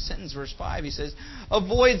very same sentence, verse 5, he says,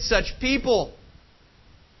 avoid such people.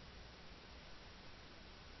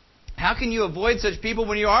 How can you avoid such people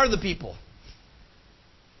when you are the people?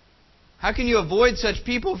 How can you avoid such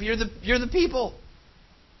people if you're the people?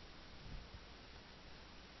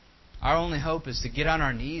 Our only hope is to get on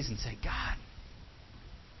our knees and say, God,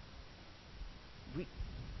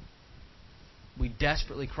 we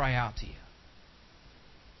desperately cry out to you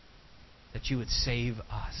that you would save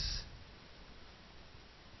us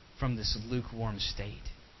from this lukewarm state.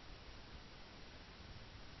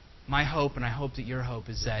 My hope, and I hope that your hope,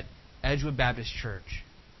 is that Edgewood Baptist Church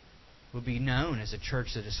will be known as a church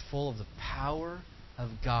that is full of the power of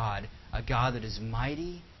God, a God that is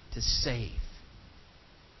mighty to save,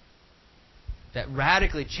 that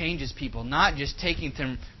radically changes people, not just taking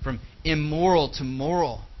them from immoral to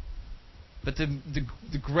moral, but the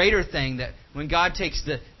greater thing, that when God takes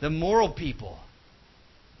the moral people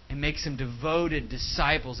and makes them devoted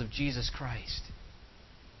disciples of Jesus Christ,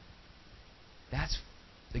 that's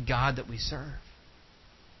the God that we serve,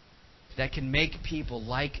 that can make people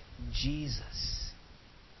like Jesus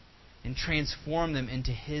and transform them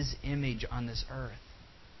into His image on this earth.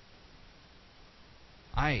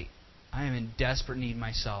 I am in desperate need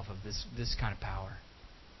myself of this kind of power.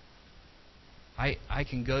 I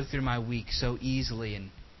can go through my week so easily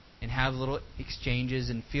and have little exchanges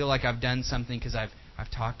and feel like I've done something because I've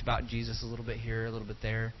talked about Jesus a little bit here, a little bit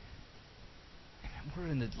there. We're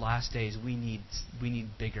in the last days. We need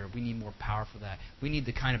bigger. We need more power for that. We need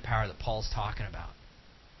the kind of power that Paul's talking about.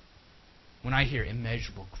 When I hear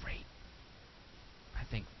immeasurable great, I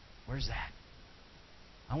think, where's that?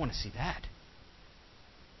 I want to see that.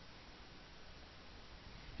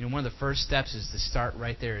 You know, one of the first steps is to start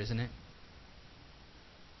right there, isn't it?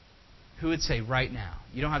 Who would say right now?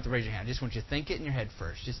 You don't have to raise your hand. I just want you to think it in your head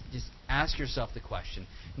first. Just ask yourself the question.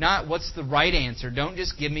 Not what's the right answer. Don't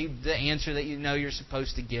just give me the answer that you know you're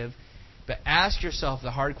supposed to give. But ask yourself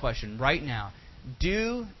the hard question right now.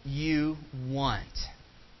 Do you want?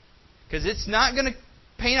 Because it's not going to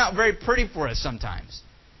paint out very pretty for us sometimes.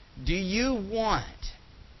 Do you want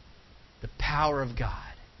the power of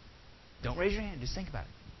God? Don't raise your hand. Just think about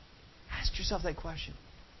it. Ask yourself that question.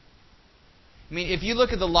 I mean, if you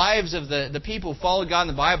look at the lives of the people who followed God in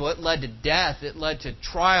the Bible, it led to death, it led to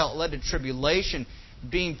trial, it led to tribulation,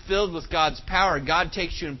 being filled with God's power. God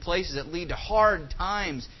takes you in places that lead to hard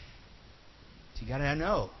times. So you got to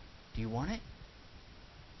know, do you want it?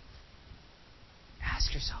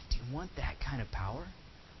 Ask yourself, do you want that kind of power?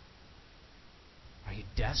 Are you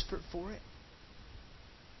desperate for it?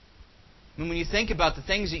 I mean, when you think about the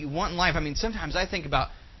things that you want in life, I mean, sometimes I think about,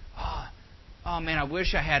 oh man, I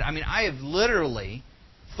wish I had. I mean, I have literally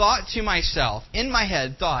thought to myself, in my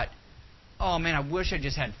head, oh man, I wish I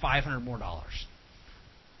just had $500 more.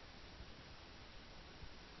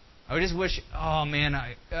 I just wish, oh man,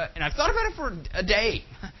 and I've thought about it for a day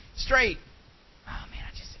straight. Oh man,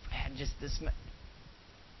 if I had just this much.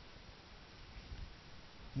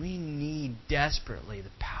 We need desperately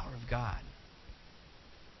the power of God.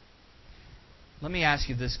 Let me ask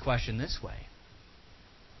you this question this way.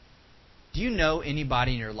 Do you know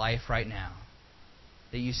anybody in your life right now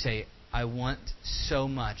that you say, I want so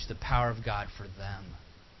much the power of God for them?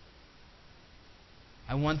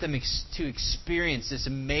 I want them to experience this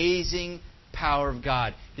amazing power of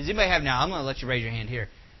God. Does anybody have now? I'm going to let you raise your hand here.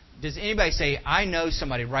 Does anybody say, I know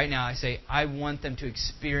somebody right now, I say, I want them to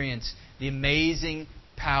experience the amazing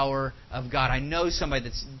power of God. I know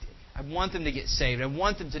somebody I want them to get saved. I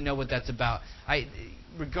want them to know what that's about.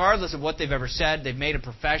 Regardless of what they've ever said, they've made a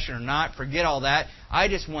profession or not, forget all that. I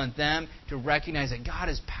just want them to recognize that God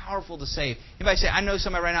is powerful to save. Anybody say, I know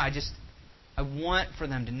somebody right now, I want for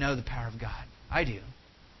them to know the power of God. I do.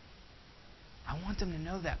 I want them to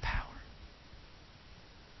know that power.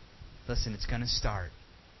 Listen, it's going to start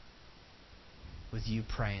with you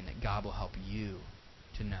praying that God will help you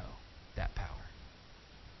to know that power.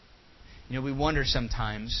 You know, we wonder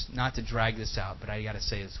sometimes, not to drag this out, but I got to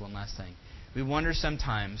say this one last thing. We wonder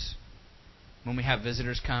sometimes when we have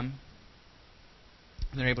visitors come,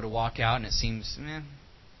 and they're able to walk out and it seems,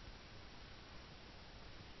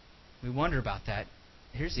 we wonder about that.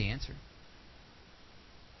 Here's the answer.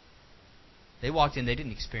 They walked in, they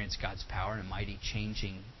didn't experience God's power and a mighty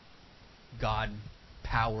changing God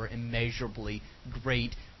power, immeasurably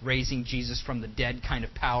great, raising Jesus from the dead kind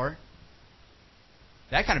of power.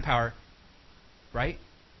 That kind of power, right?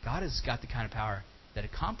 God has got the kind of power that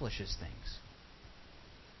accomplishes things.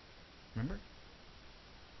 Remember?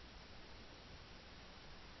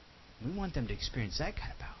 We want them to experience that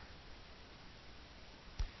kind of power.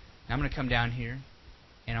 Now I'm going to come down here,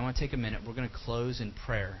 and I want to take a minute. We're going to close in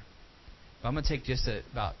prayer. But I'm going to take just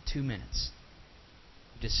about 2 minutes.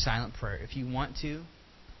 Just silent prayer. If you want to,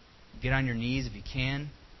 get on your knees. If you can,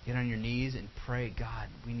 get on your knees and pray, God,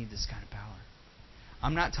 we need this kind of power.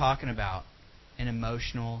 I'm not talking about an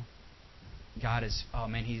emotional, God is,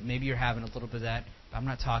 maybe you're having a little bit of that. But I'm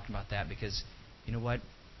not talking about that because, you know what?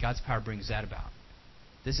 God's power brings that about.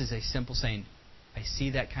 This is a simple saying, I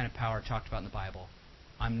see that kind of power talked about in the Bible.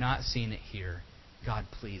 I'm not seeing it here. God,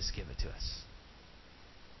 please give it to us.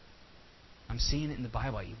 I'm seeing it in the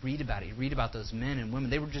Bible. You read about it. You read about those men and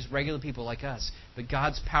women. They were just regular people like us. But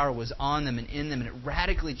God's power was on them and in them, and it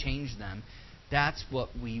radically changed them. That's what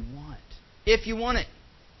we want. If you want it.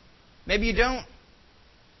 Maybe you don't.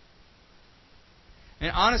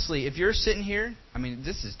 And honestly, if you're sitting here,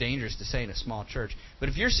 this is dangerous to say in a small church, but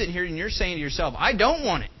if you're sitting here and you're saying to yourself, I don't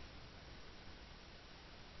want it.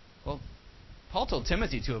 Well, Paul told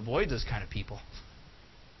Timothy to avoid those kind of people.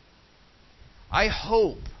 I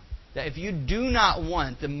hope that if you do not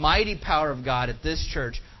want the mighty power of God at this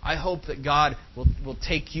church, I hope that God will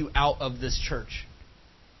take you out of this church.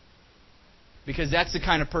 Because that's the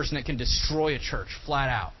kind of person that can destroy a church flat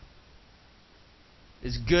out.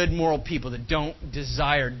 Is good moral people that don't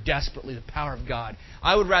desire desperately the power of God.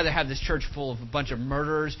 I would rather have this church full of a bunch of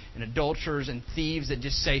murderers and adulterers and thieves that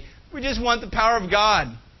just say, we just want the power of God.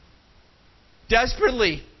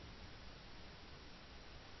 Desperately.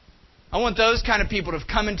 I want those kind of people to have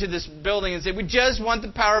come into this building and say, we just want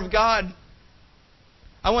the power of God.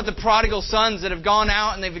 I want the prodigal sons that have gone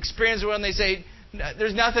out and they've experienced it and they say,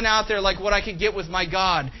 there's nothing out there like what I could get with my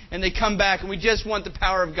God. And they come back and we just want the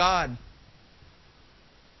power of God.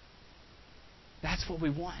 That's what we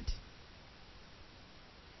want.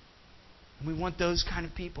 And we want those kind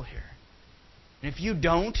of people here. And if you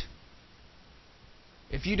don't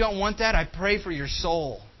want that, I pray for your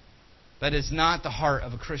soul. That is not the heart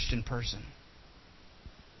of a Christian person.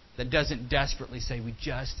 That doesn't desperately say, we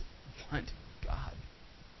just want God.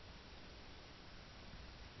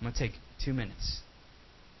 I'm going to take 2 minutes.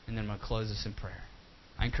 And then I'm going to close this in prayer.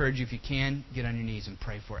 I encourage you, if you can, get on your knees and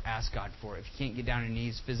pray for it. Ask God for it. If you can't get down on your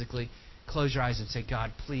knees physically, close your eyes and say,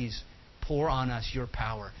 God, please pour on us your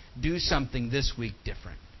power. Do something this week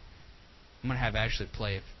different. I'm going to have Ashley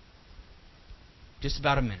play just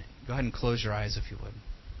about a minute. Go ahead and close your eyes if you would.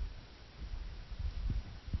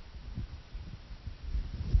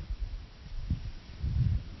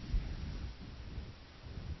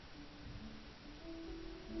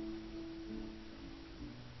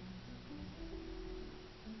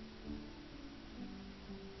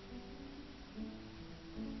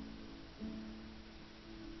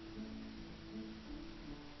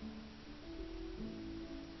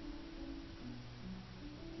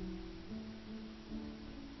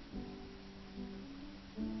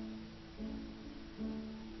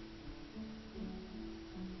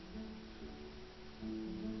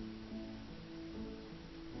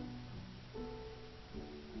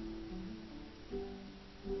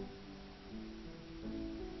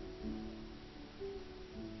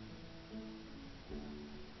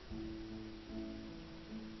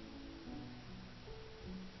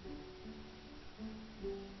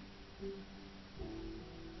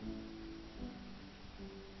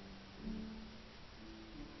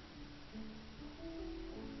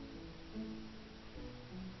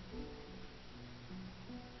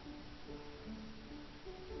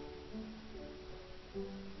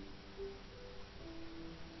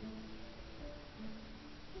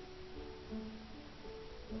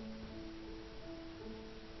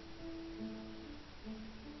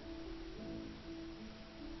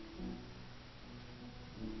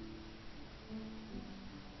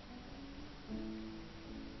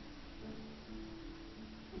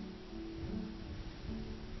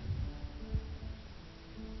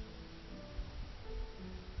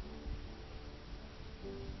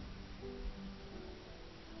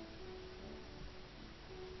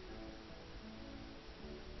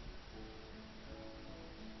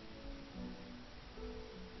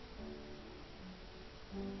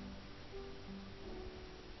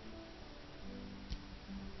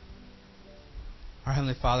 Our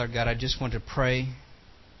Heavenly Father, God, I just want to pray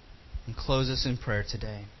and close us in prayer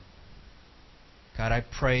today. God, I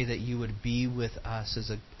pray that you would be with us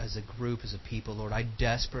as a group, as a people. Lord, I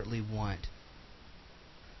desperately want,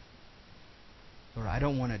 Lord, I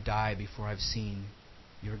don't want to die before I've seen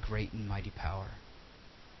your great and mighty power.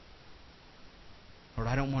 Lord,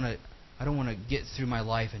 I don't want to get through my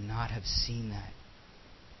life and not have seen that.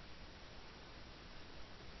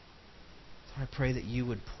 Lord, I pray that you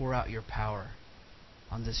would pour out your power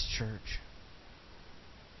on this church.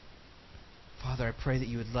 Father, I pray that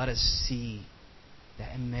you would let us see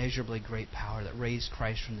that immeasurably great power that raised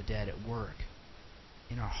Christ from the dead at work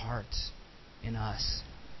in our hearts, in us.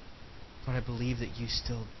 Lord, I believe that you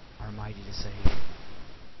still are mighty to save.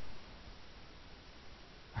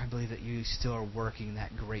 I believe that you still are working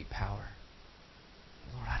that great power.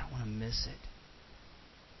 Lord, I don't want to miss it.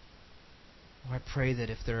 Lord, I pray that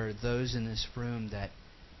if there are those in this room that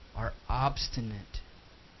are obstinate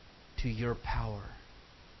to your power,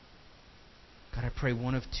 God, I pray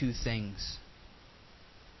one of two things.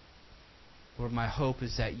 Lord, my hope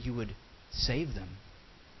is that you would save them.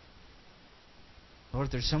 Lord,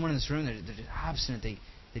 if there's someone in this room that is obstinate,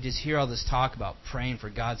 they just hear all this talk about praying for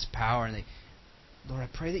God's power, and Lord, I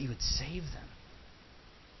pray that you would save them,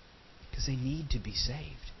 because they need to be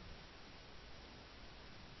saved.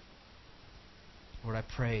 Lord, I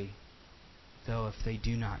pray, though, if they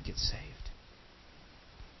do not get saved,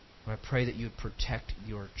 Lord, I pray that you would protect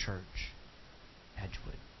your church,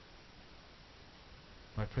 Edgewood.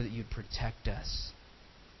 Lord, I pray that you'd protect us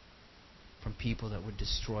from people that would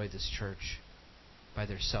destroy this church by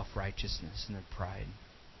their self-righteousness and their pride.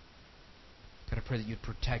 God, I pray that you'd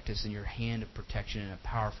protect us, and your hand of protection in a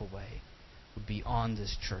powerful way would be on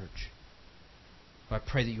this church. Lord,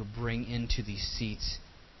 I pray that you'll bring into these seats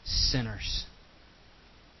sinners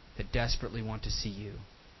that desperately want to see you.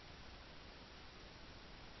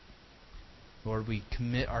 Lord, we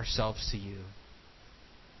commit ourselves to you.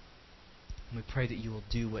 And we pray that you will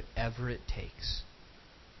do whatever it takes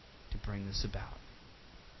to bring this about.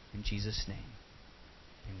 In Jesus' name,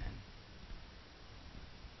 amen.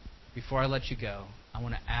 Before I let you go, I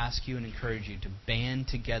want to ask you and encourage you to band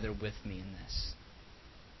together with me in this.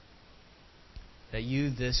 That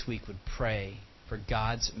you this week would pray for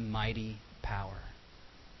God's mighty power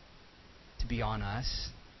to be on us.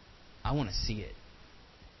 I want to see it.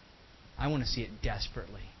 I want to see it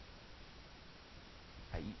desperately.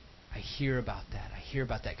 I hear about that. I hear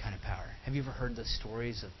about that kind of power. Have you ever heard the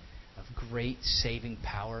stories of great saving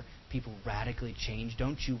power? People radically change.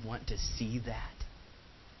 Don't you want to see that?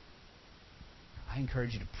 I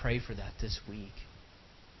encourage you to pray for that this week.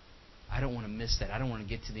 I don't want to miss that. I don't want to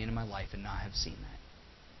get to the end of my life and not have seen that.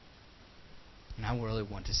 And I really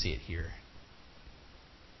want to see it here.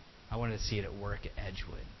 I want to see it at work at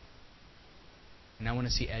Edgewood. And I want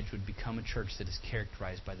to see Edgewood become a church that is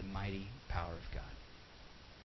characterized by the mighty power of God.